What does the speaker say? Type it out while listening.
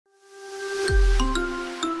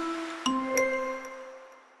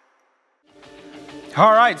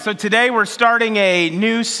All right, so today we're starting a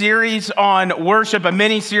new series on worship, a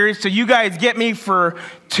mini-series. So you guys get me for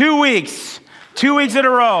 2 weeks. 2 weeks in a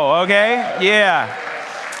row, okay? Yeah.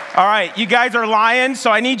 All right, you guys are lions, so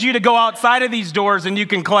I need you to go outside of these doors and you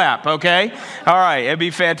can clap, okay? All right, it'd be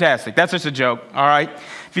fantastic. That's just a joke, all right?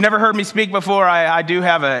 If you never heard me speak before, I do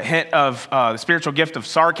have a hint of the spiritual gift of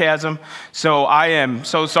sarcasm, so I am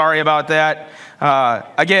so sorry about that.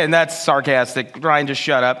 Again, that's sarcastic. Ryan, just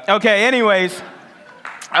shut up. Okay, anyways.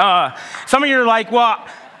 Some of you are like, well,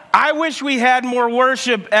 I wish we had more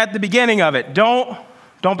worship at the beginning of it. Don't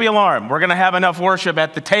be alarmed. We're going to have enough worship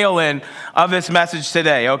at the tail end of this message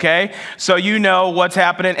today, okay? So you know what's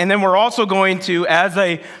happening. And then we're also going to, as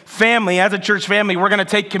a family, as a church family, we're going to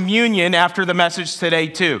take communion after the message today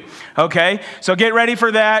too, okay? So get ready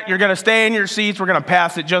for that. You're going to stay in your seats. We're going to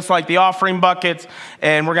pass it just like the offering buckets,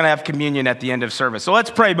 and we're going to have communion at the end of service. So let's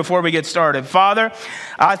pray before we get started. Father,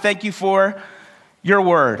 I thank you for your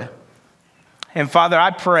word. And Father,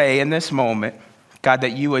 I pray in this moment, God,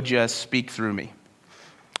 that you would just speak through me.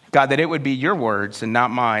 God, that it would be your words and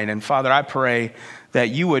not mine. And Father, I pray that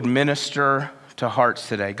you would minister to hearts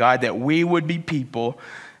today. God, that we would be people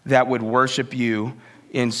that would worship you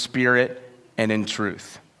in spirit and in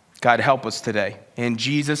truth. God, help us today. In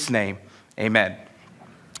Jesus' name, amen.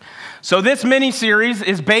 So this mini-series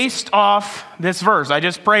is based off this verse. I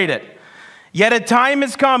just prayed it. Yet a time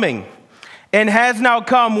is coming and has now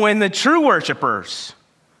come when the true worshipers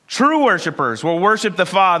will worship the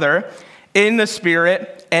Father in the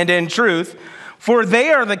Spirit and in truth, for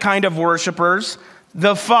they are the kind of worshipers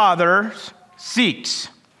the Father seeks.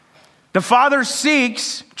 The Father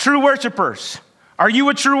seeks true worshipers. Are you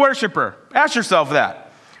a true worshiper? Ask yourself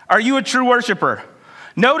that. Are you a true worshiper?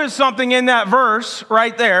 Notice something in that verse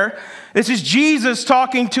right there. This is Jesus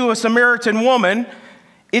talking to a Samaritan woman.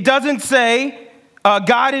 It doesn't say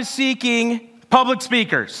God is seeking public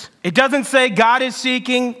speakers. It doesn't say God is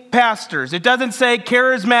seeking pastors. It doesn't say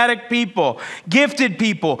charismatic people, gifted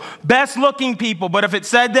people, best looking people. But if it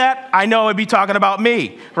said that, I know it'd be talking about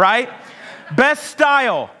me, right? Best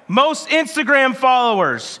style, most Instagram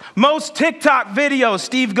followers, most TikTok videos,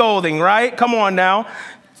 Steve Golding, right? Come on now.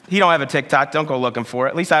 He don't have a TikTok. Don't go looking for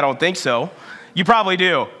it. At least I don't think so. You probably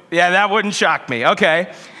do. Yeah, that wouldn't shock me.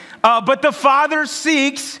 Okay. But the Father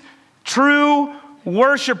seeks true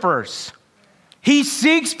worshipers. He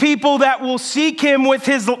seeks people that will seek him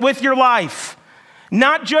with your life.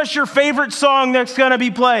 Not just your favorite song that's going to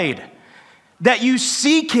be played. That you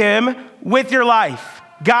seek him with your life.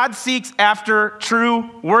 God seeks after true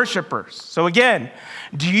worshipers. So again,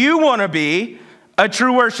 do you want to be a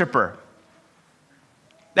true worshiper?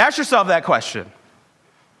 Ask yourself that question.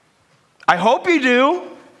 I hope you do.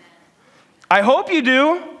 I hope you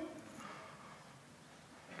do.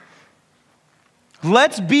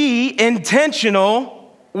 Let's be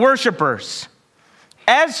intentional worshipers.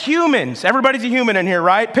 As humans, everybody's a human in here,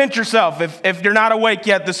 right? Pinch yourself if you're not awake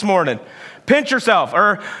yet this morning. Pinch yourself.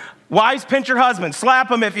 Or wives, pinch your husband. Slap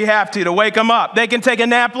them if you have to wake them up. They can take a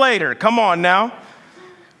nap later. Come on now.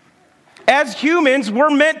 As humans,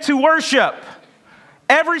 we're meant to worship.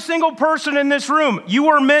 Every single person in this room, you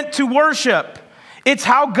are meant to worship. It's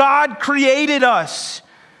how God created us.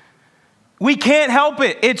 We can't help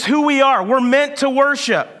it. It's who we are. We're meant to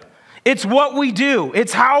worship. It's what we do.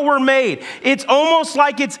 It's how we're made. It's almost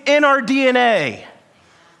like it's in our DNA.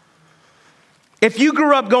 If you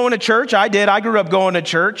grew up going to church, I did. I grew up going to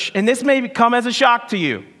church, and this may come as a shock to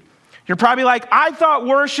you. You're probably like, I thought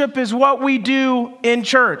worship is what we do in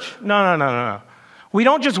church. No. We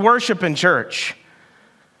don't just worship in church.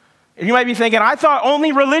 And you might be thinking, I thought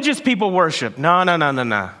only religious people worship.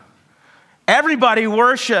 No. Everybody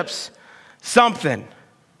worships something.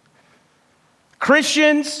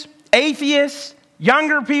 Christians, atheists,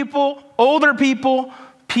 younger people, older people,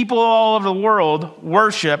 people all over the world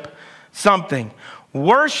worship something.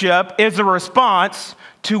 Worship is a response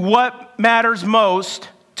to what matters most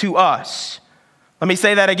to us. Let me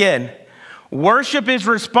say that again. Worship is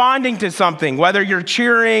responding to something, whether you're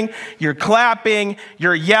cheering, you're clapping,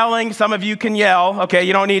 you're yelling. Some of you can yell. Okay,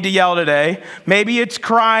 you don't need to yell today. Maybe it's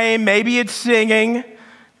crying, maybe it's singing.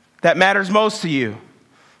 That matters most to you.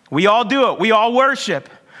 We all do it. We all worship.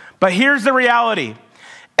 But here's the reality.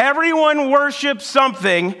 Everyone worships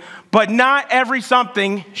something, but not every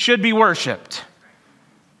something should be worshiped.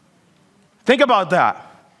 Think about that.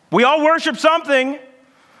 We all worship something,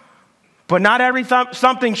 but not every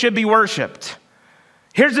something should be worshiped.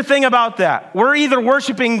 Here's the thing about that. We're either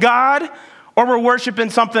worshiping God or we're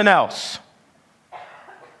worshiping something else.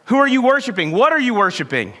 Who are you worshiping? What are you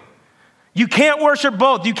worshiping? You can't worship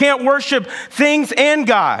both. You can't worship things and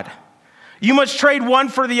God. You must trade one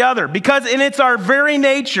for the other, because in its our very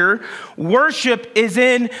nature, worship is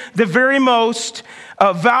in the very most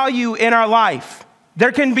value in our life.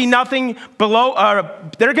 There can be nothing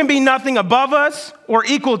there can be nothing above us or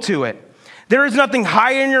equal to it. There is nothing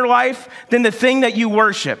higher in your life than the thing that you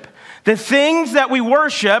worship. The things that we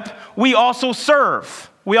worship, we also serve.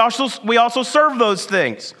 We also serve those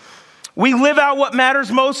things. We live out what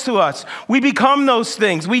matters most to us. We become those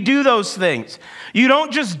things. We do those things. You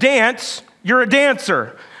don't just dance, you're a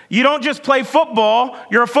dancer. You don't just play football,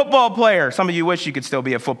 you're a football player. Some of you wish you could still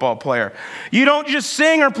be a football player. You don't just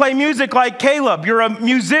sing or play music like Caleb, you're a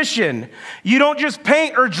musician. You don't just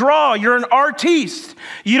paint or draw, you're an artiste.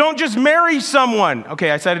 You don't just marry someone.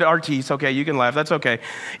 Okay, I said it, artiste. Okay, you can laugh, that's okay.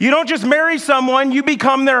 You don't just marry someone, you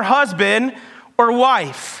become their husband or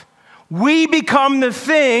wife. We become the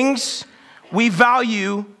things we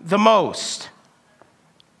value the most.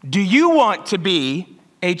 Do you want to be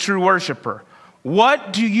a true worshiper?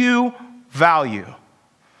 What do you value?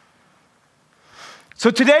 So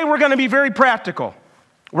today we're going to be very practical.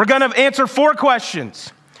 We're going to answer 4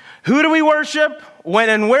 questions. Who do we worship? When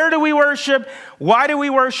and where do we worship? Why do we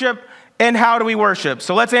worship? And how do we worship?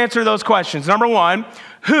 So let's answer those questions. Number 1,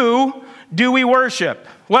 who do we worship?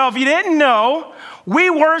 Well, if you didn't know, we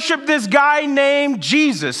worship this guy named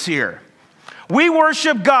Jesus here. We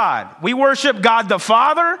worship God. We worship God the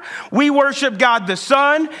Father, we worship God the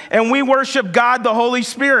Son, and we worship God the Holy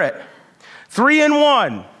Spirit. 3 in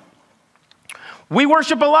 1. We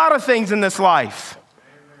worship a lot of things in this life.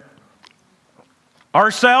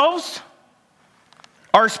 Ourselves,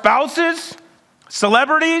 our spouses,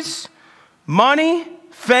 celebrities, money,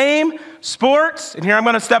 fame, sports, and here I'm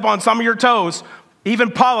going to step on some of your toes,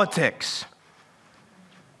 even politics.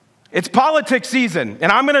 It's politics season,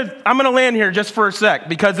 and I'm gonna land here just for a sec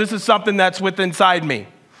because this is something that's within inside me.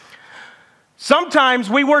 Sometimes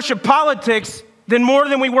we worship politics more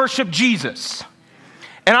than we worship Jesus.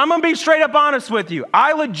 And I'm gonna be straight up honest with you.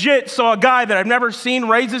 I legit saw a guy that I've never seen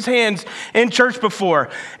raise his hands in church before,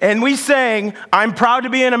 and we sang, "I'm proud to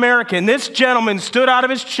be an American." This gentleman stood out of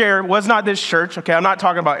his chair, was not this church, okay, I'm not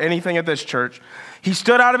talking about anything at this church. He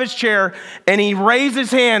stood out of his chair and he raised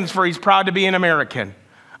his hands for he's proud to be an American.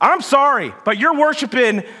 I'm sorry, but you're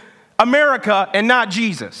worshiping America and not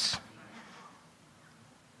Jesus.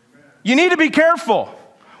 You need to be careful.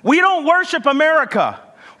 We don't worship America.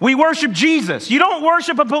 We worship Jesus. You don't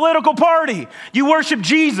worship a political party. You worship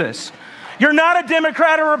Jesus. You're not a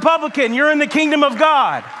Democrat or Republican. You're in the kingdom of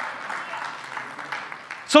God.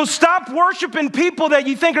 So stop worshiping people that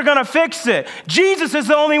you think are going to fix it. Jesus is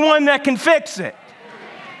the only one that can fix it.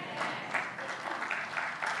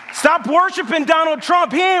 Stop worshiping Donald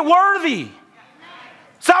Trump. He ain't worthy.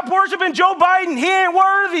 Stop worshiping Joe Biden. He ain't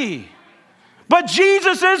worthy. But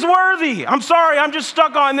Jesus is worthy. I'm sorry, I'm just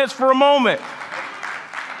stuck on this for a moment.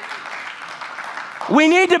 We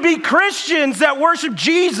need to be Christians that worship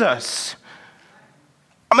Jesus.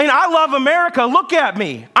 I mean, I love America. Look at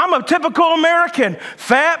me. I'm a typical American.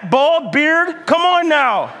 Fat, bald, beard. Come on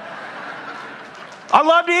now. I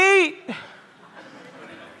love to eat.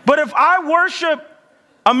 But if I worship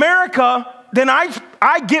America, then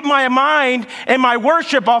I get my mind and my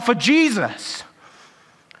worship off of Jesus.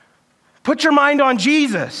 Put your mind on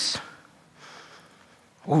Jesus.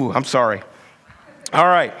 Ooh, I'm sorry. All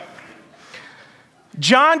right.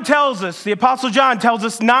 John tells us, the Apostle John tells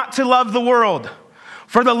us not to love the world,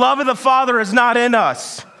 for the love of the Father is not in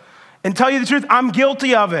us. And tell you the truth, I'm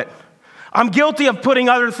guilty of it. I'm guilty of putting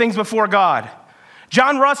other things before God.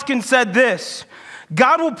 John Ruskin said this,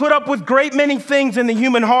 God will put up with great many things in the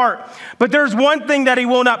human heart, but there's one thing that he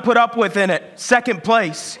will not put up with in it, second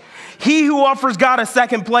place. He who offers God a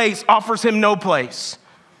second place offers him no place.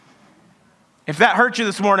 If that hurt you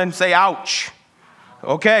this morning, say ouch.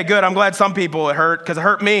 Okay, good. I'm glad some people it hurt because it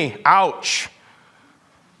hurt me. Ouch.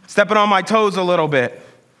 Stepping on my toes a little bit.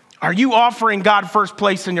 Are you offering God first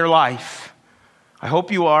place in your life? I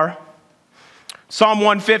hope you are. Psalm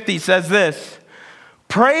 150 says this,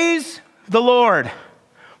 praise the Lord.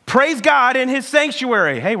 Praise God in his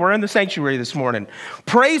sanctuary. Hey, we're in the sanctuary this morning.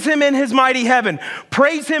 Praise him in his mighty heaven.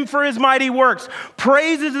 Praise him for his mighty works.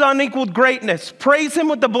 Praise his unequaled greatness. Praise him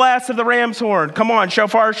with the blast of the ram's horn. Come on,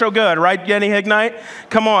 shofar, show good, right, Jenny Hignite?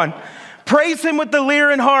 Come on. Praise him with the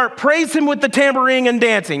lyre and harp. Praise him with the tambourine and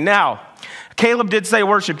dancing. Now, Caleb did say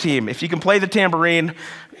worship team. If you can play the tambourine,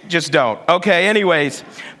 just don't. Okay, anyways.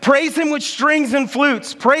 Praise him with strings and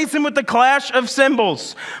flutes. Praise him with the clash of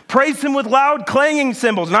cymbals. Praise him with loud clanging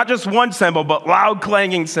cymbals. Not just one cymbal, but loud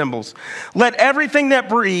clanging cymbals. Let everything that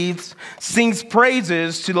breathes sing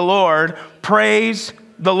praises to the Lord. Praise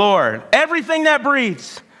the Lord. Everything that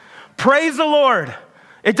breathes. Praise the Lord.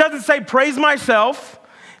 It doesn't say praise myself.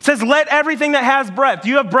 It says let everything that has breath. Do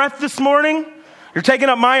you have breath this morning? You're taking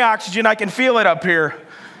up my oxygen. I can feel it up here.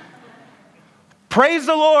 Praise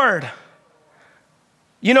the Lord.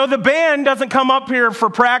 You know, the band doesn't come up here for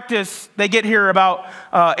practice. They get here about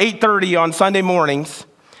 8:30 on Sunday mornings.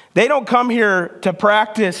 They don't come here to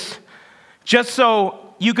practice just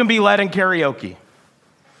so you can be led in karaoke.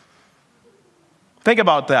 Think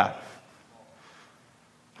about that.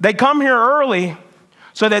 They come here early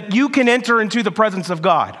so that you can enter into the presence of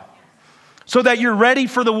God, so that you're ready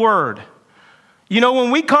for the word. You know,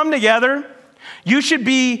 when we come together, you should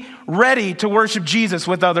be ready to worship Jesus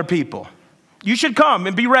with other people. You should come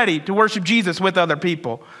and be ready to worship Jesus with other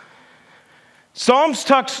people. Psalms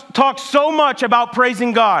talk so much about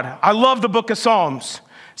praising God. I love the book of Psalms.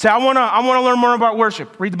 Say, I want to learn more about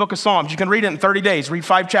worship. Read the book of Psalms. You can read it in 30 days. Read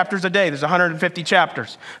 5 chapters a day. There's 150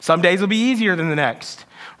 chapters. Some days will be easier than the next.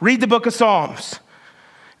 Read the book of Psalms.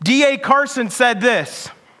 D.A. Carson said this.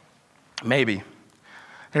 Maybe.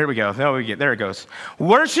 There we go. There it goes.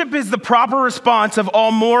 Worship is the proper response of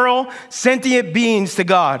all moral, sentient beings to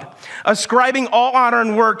God, ascribing all honor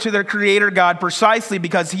and work to their Creator God precisely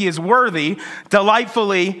because He is worthy,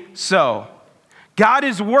 delightfully so. God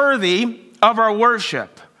is worthy of our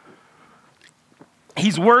worship.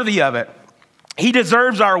 He's worthy of it. He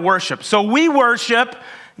deserves our worship. So we worship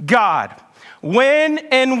God. When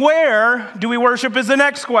and where do we worship is the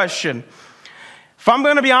next question. If I'm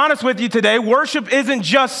going to be honest with you today, worship isn't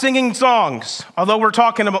just singing songs, although we're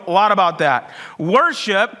talking a lot about that.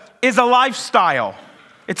 Worship is a lifestyle.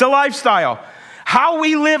 It's a lifestyle. How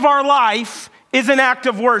we live our life is an act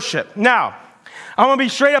of worship. Now, I'm going to be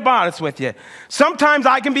straight up honest with you. Sometimes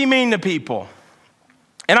I can be mean to people.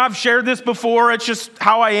 And I've shared this before. It's just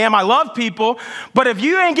how I am. I love people. But if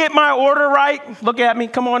you ain't get my order right, look at me.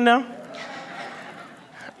 Come on now.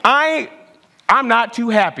 I'm not too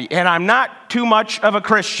happy, and I'm not too much of a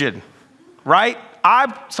Christian, right?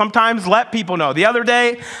 I sometimes let people know. The other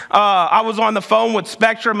day, I was on the phone with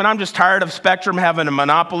Spectrum, and I'm just tired of Spectrum having a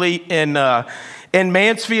monopoly in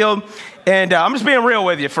Mansfield. And I'm just being real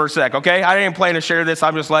with you for a sec, okay? I didn't plan to share this.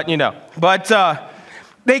 I'm just letting you know. But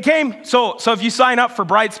they came. So if you sign up for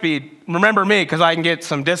Brightspeed, remember me, because I can get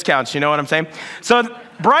some discounts. You know what I'm saying? So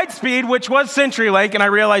Brightspeed, which was CenturyLink, and I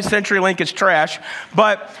realize CenturyLink is trash,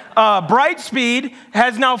 but Brightspeed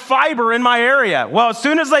has now fiber in my area. Well, as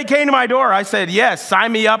soon as they came to my door, I said, yes,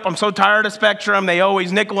 sign me up. I'm so tired of Spectrum. They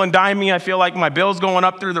always nickel and dime me. I feel like my bill's going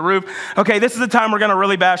up through the roof. Okay, this is the time we're going to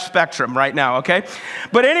really bash Spectrum right now, okay?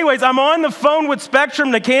 But anyways, I'm on the phone with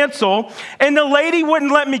Spectrum to cancel, and the lady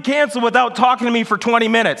wouldn't let me cancel without talking to me for 20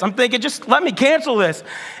 minutes. I'm thinking, just let me cancel this.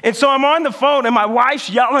 And so I'm on the phone, and my wife's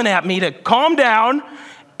yelling at me to calm down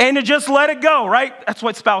and to just let it go, right? That's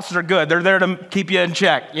what spouses are good. They're there to keep you in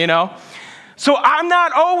check, you know? So I'm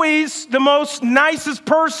not always the most nicest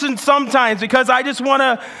person sometimes because I just want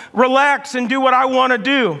to relax and do what I want to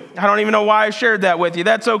do. I don't even know why I shared that with you.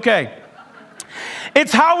 That's okay.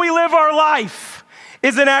 It's how we live our life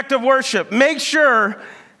is an act of worship. Make sure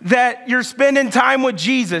that you're spending time with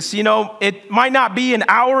Jesus. You know, it might not be an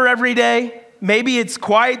hour every day. Maybe it's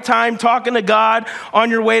quiet time talking to God on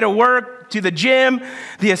your way to work, to the gym,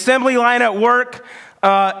 the assembly line at work,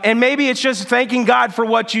 and maybe it's just thanking God for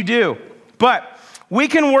what you do. But we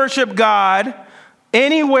can worship God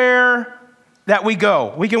anywhere that we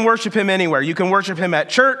go. We can worship Him anywhere. You can worship Him at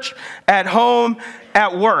church, at home,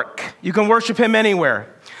 at work. You can worship Him anywhere.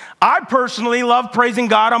 I personally love praising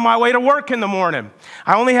God on my way to work in the morning.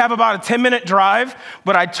 I only have about a 10-minute drive,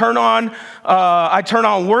 but I turn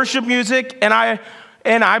on worship music and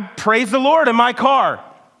I praise the Lord in my car.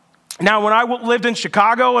 Now, when I lived in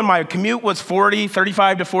Chicago and my commute was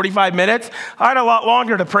 35 to 45 minutes, I had a lot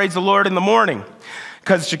longer to praise the Lord in the morning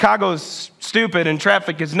because Chicago's stupid and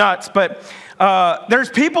traffic is nuts. But there's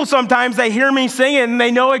people sometimes, they hear me singing and they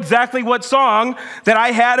know exactly what song that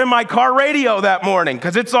I had in my car radio that morning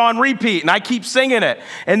because it's on repeat and I keep singing it.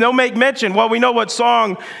 And they'll make mention, well, we know what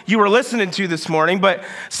song you were listening to this morning, but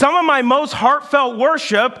some of my most heartfelt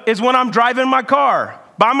worship is when I'm driving my car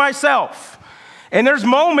by myself. And there's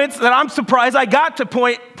moments that I'm surprised I got to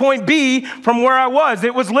point B from where I was.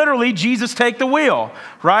 It was literally Jesus take the wheel,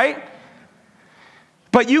 right?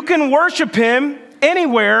 But you can worship Him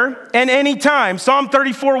anywhere and anytime. Psalm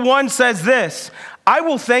 34:1 says this, I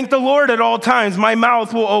will thank the Lord at all times. My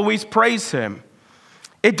mouth will always praise Him.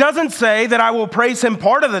 It doesn't say that I will praise Him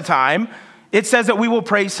part of the time. It says that we will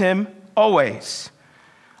praise Him always.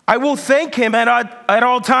 I will thank Him at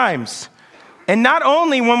all times. And not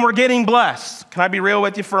only when we're getting blessed. Can I be real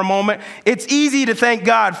with you for a moment? It's easy to thank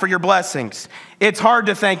God for your blessings. It's hard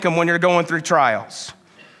to thank Him when you're going through trials.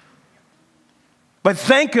 but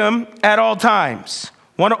thank him at all times.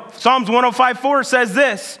 Psalms 105:4 says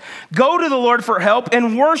this, go to the Lord for help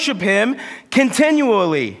and worship him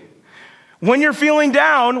continually. When you're feeling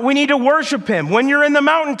down, we need to worship him. When you're in the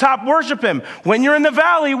mountaintop, worship him. When you're in the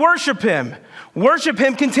valley, worship him. Worship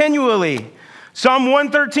him continually. Psalm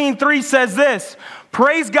 113:3 says this,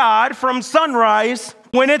 praise God from sunrise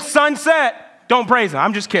when it's sunset. Don't praise him.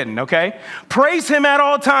 I'm just kidding, okay? Praise him at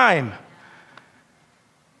all time.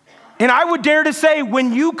 And I would dare to say,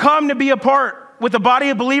 when you come to be a part with the body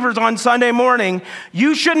of believers on Sunday morning,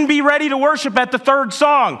 you shouldn't be ready to worship at the third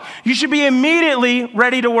song. You should be immediately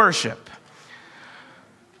ready to worship.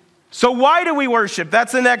 So why do we worship?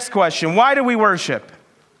 That's the next question. Why do we worship?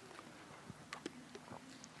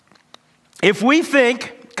 If we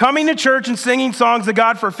think coming to church and singing songs to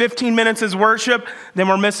God for 15 minutes is worship, then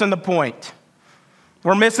we're missing the point.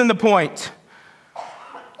 We're missing the point.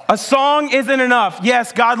 A song isn't enough.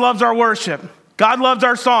 Yes, God loves our worship. God loves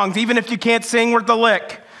our songs, even if you can't sing worth a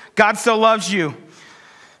lick. God still loves you.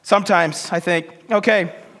 Sometimes, I think.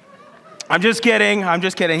 Okay, I'm just kidding.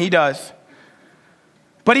 He does.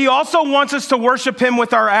 But he also wants us to worship him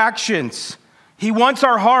with our actions. He wants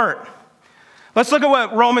our heart. Let's look at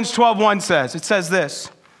what Romans 12:1 says. It says this,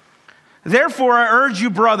 therefore I urge you,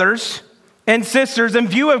 brothers and sisters, in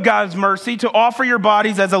view of God's mercy, to offer your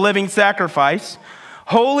bodies as a living sacrifice,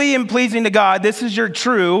 holy and pleasing to God. This is your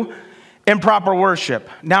true and proper worship.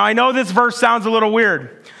 Now, I know this verse sounds a little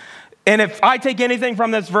weird. And if I take anything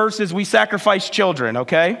from this verse is we sacrifice children,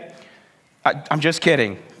 okay? I'm just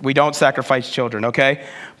kidding. We don't sacrifice children, okay?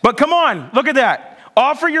 But come on, look at that.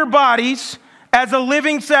 Offer your bodies as a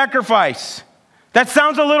living sacrifice. That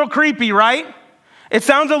sounds a little creepy, right? It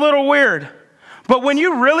sounds a little weird. But when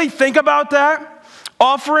you really think about that,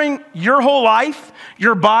 offering your whole life,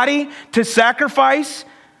 your body to sacrifice,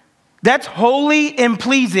 that's holy and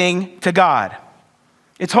pleasing to God.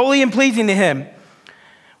 It's holy and pleasing to him.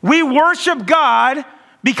 We worship God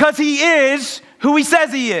because he is who he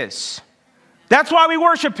says he is. That's why we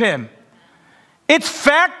worship him. It's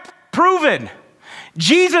fact proven.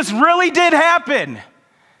 Jesus really did happen.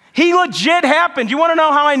 He legit happened. You want to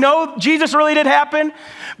know how I know Jesus really did happen?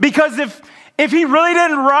 Because if he really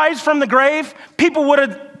didn't rise from the grave, people would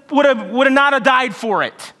have not have died for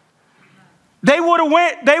it. They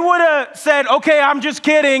would have said, okay, I'm just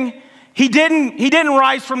kidding. He didn't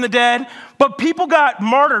rise from the dead. But people got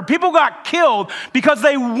martyred. People got killed because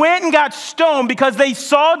they went and got stoned because they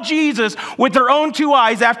saw Jesus with their own two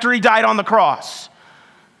eyes after he died on the cross.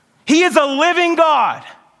 He is a living God.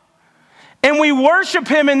 And we worship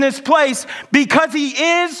him in this place because he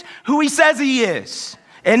is who he says he is.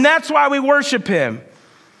 And that's why we worship him.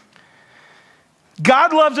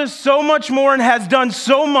 God loves us so much more and has done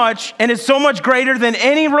so much and is so much greater than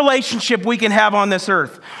any relationship we can have on this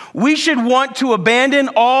earth. We should want to abandon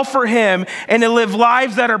all for him and to live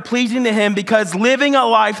lives that are pleasing to him, because living a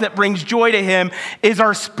life that brings joy to him is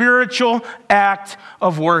our spiritual act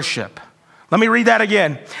of worship. Let me read that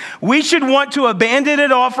again. We should want to abandon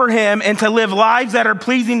it all for him and to live lives that are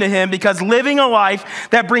pleasing to him, because living a life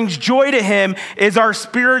that brings joy to him is our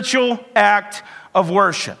spiritual act of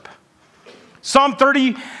worship. Psalm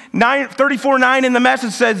 34:9 in the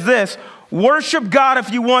Message says this, worship God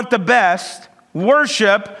if you want the best.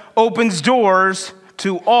 Worship opens doors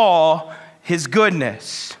to all his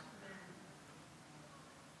goodness.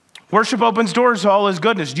 Worship opens doors to all his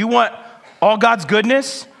goodness. Do you want all God's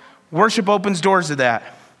goodness? Worship opens doors to that.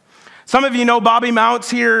 Some of you know Bobby Mounts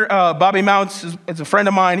here. Bobby Mounts is a friend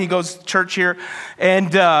of mine. He goes to church here.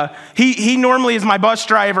 And he normally is my bus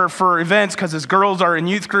driver for events because his girls are in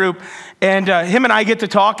youth group. And him and I get to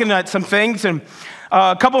talking at some things. And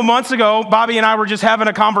a couple of months ago, Bobby and I were just having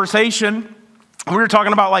a conversation. We were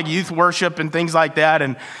talking about like youth worship and things like that.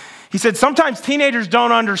 And he said, sometimes teenagers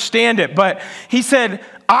don't understand it. But he said,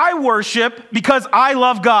 I worship because I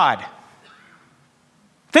love God.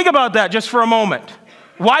 Think about that just for a moment.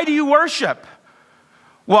 Why do you worship?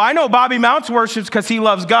 Well, I know Bobby Mounts worships because he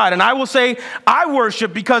loves God. And I will say, I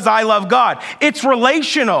worship because I love God. It's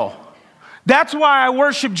relational. That's why I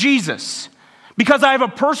worship Jesus, because I have a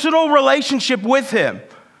personal relationship with him.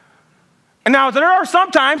 And now there are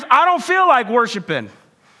sometimes I don't feel like worshiping,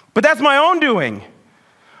 but that's my own doing.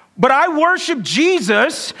 But I worship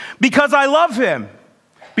Jesus because I love him,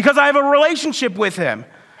 because I have a relationship with him.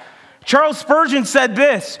 Charles Spurgeon said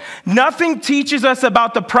this, nothing teaches us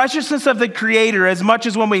about the preciousness of the Creator as much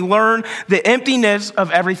as when we learn the emptiness of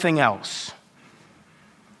everything else.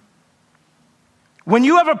 When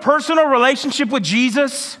you have a personal relationship with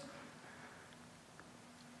Jesus,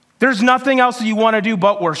 there's nothing else that you want to do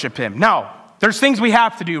but worship him. Now, there's things we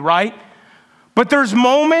have to do, right? But there's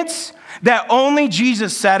moments that only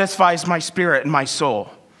Jesus satisfies my spirit and my soul.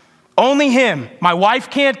 Only him. My wife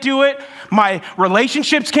can't do it. My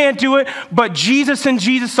relationships can't do it. But Jesus and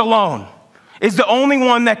Jesus alone is the only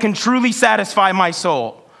one that can truly satisfy my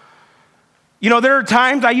soul. You know, there are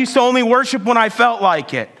times I used to only worship when I felt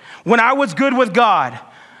like it, when I was good with God.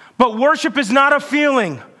 But worship is not a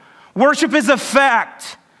feeling. Worship is a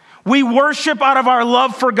fact. We worship out of our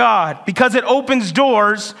love for God because it opens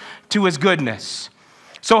doors to his goodness.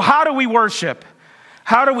 So how do we worship?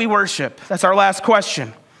 How do we worship? That's our last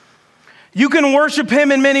question. You can worship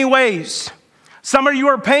him in many ways. Some of you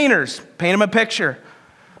are painters. Paint him a picture.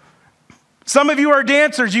 Some of you are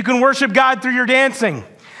dancers. You can worship God through your dancing.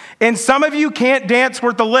 And some of you can't dance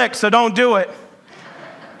worth a lick, so don't do it.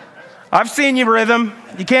 I've seen you rhythm.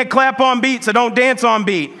 You can't clap on beat, so don't dance on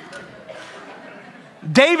beat.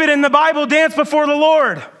 David in the Bible danced before the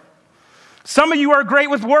Lord. Some of you are great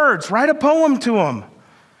with words. Write a poem to him.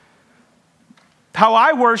 How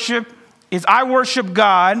I worship is I worship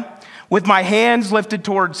God with my hands lifted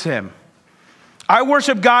towards him. I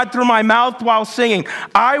worship God through my mouth while singing.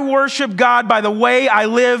 I worship God by the way I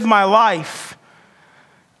live my life.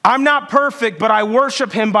 I'm not perfect, but I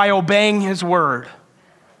worship him by obeying his word.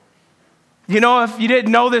 You know, if you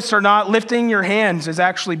didn't know this or not, lifting your hands is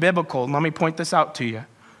actually biblical. Let me point this out to you.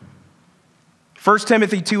 1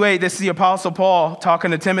 Timothy 2:8, this is the Apostle Paul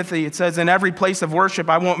talking to Timothy. It says, in every place of worship,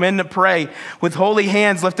 I want men to pray with holy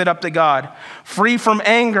hands lifted up to God, free from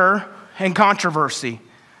anger and controversy.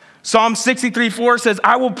 Psalm 63:4 says,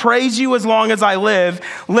 I will praise you as long as I live,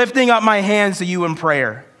 lifting up my hands to you in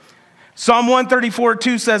prayer. Psalm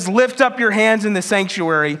 134:2 says, lift up your hands in the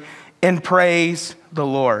sanctuary and praise the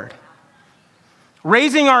Lord.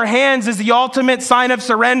 Raising our hands is the ultimate sign of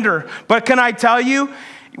surrender. But can I tell you,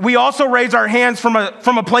 we also raise our hands from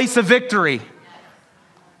a place of victory.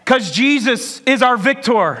 Because Jesus is our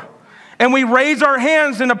victor. And we raise our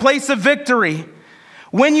hands in a place of victory.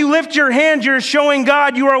 When you lift your hands, you're showing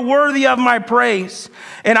God you are worthy of my praise.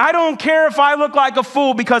 And I don't care if I look like a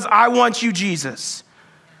fool because I want you, Jesus.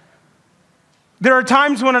 There are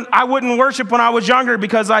times when I wouldn't worship when I was younger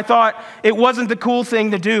because I thought it wasn't the cool thing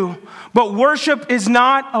to do. But worship is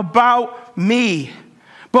not about me.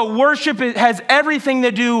 But worship has everything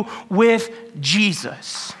to do with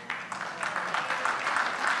Jesus.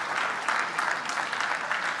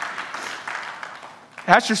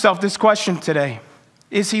 Ask yourself this question today.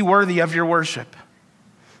 Is he worthy of your worship?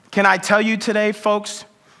 Can I tell you today, folks,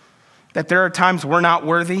 that there are times we're not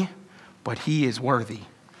worthy, but he is worthy.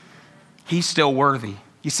 He's still worthy.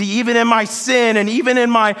 You see, even in my sin and even in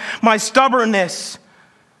my stubbornness,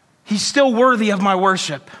 he's still worthy of my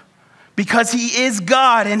worship because he is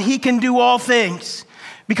God and he can do all things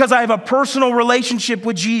because I have a personal relationship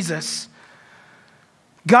with Jesus.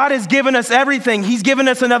 God has given us everything. He's given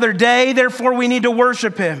us another day, therefore we need to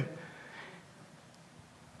worship him.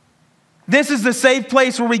 This is the safe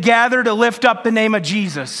place where we gather to lift up the name of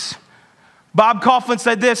Jesus. Bob Kauflin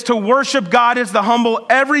said this, to worship God is to humble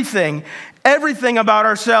everything about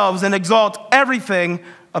ourselves and exalt everything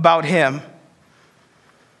about him.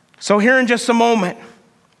 So here in just a moment,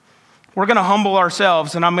 we're going to humble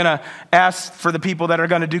ourselves, and I'm going to ask for the people that are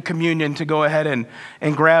going to do communion to go ahead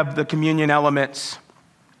and grab the communion elements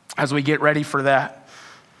as we get ready for that.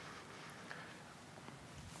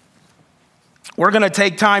 We're going to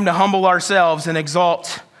take time to humble ourselves and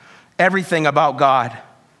exalt everything about God.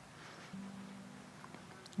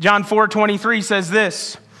 John 4:23 says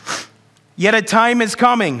this, yet a time is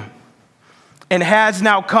coming and has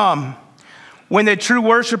now come when the true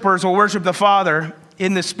worshipers will worship the Father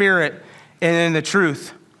in the Spirit and in the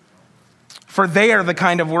truth. For they are the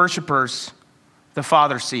kind of worshipers the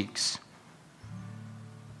Father seeks.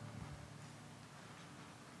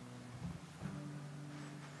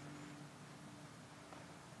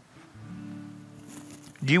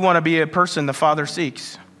 Do you want to be a person the Father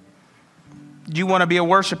seeks? Do you want to be a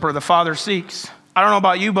worshiper the Father seeks? I don't know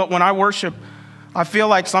about you, but when I worship, I feel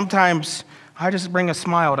like sometimes I just bring a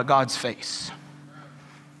smile to God's face.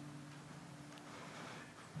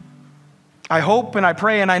 I hope and I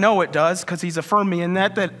pray, and I know it does, because he's affirmed me in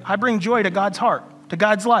that I bring joy to God's heart, to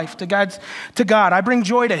God's life, to God. I bring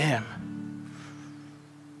joy to him.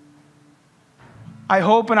 I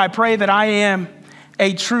hope and I pray that I am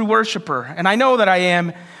a true worshiper, and I know that I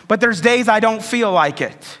am, but there's days I don't feel like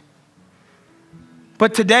it.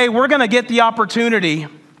 But today we're going to get the opportunity.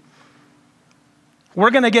 We're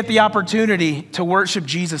going to get the opportunity to worship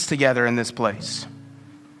Jesus together in this place.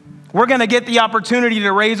 We're going to get the opportunity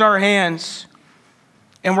to raise our hands.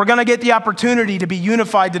 And we're going to get the opportunity to be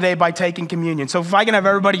unified today by taking communion. So if I can have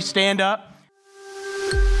everybody stand up.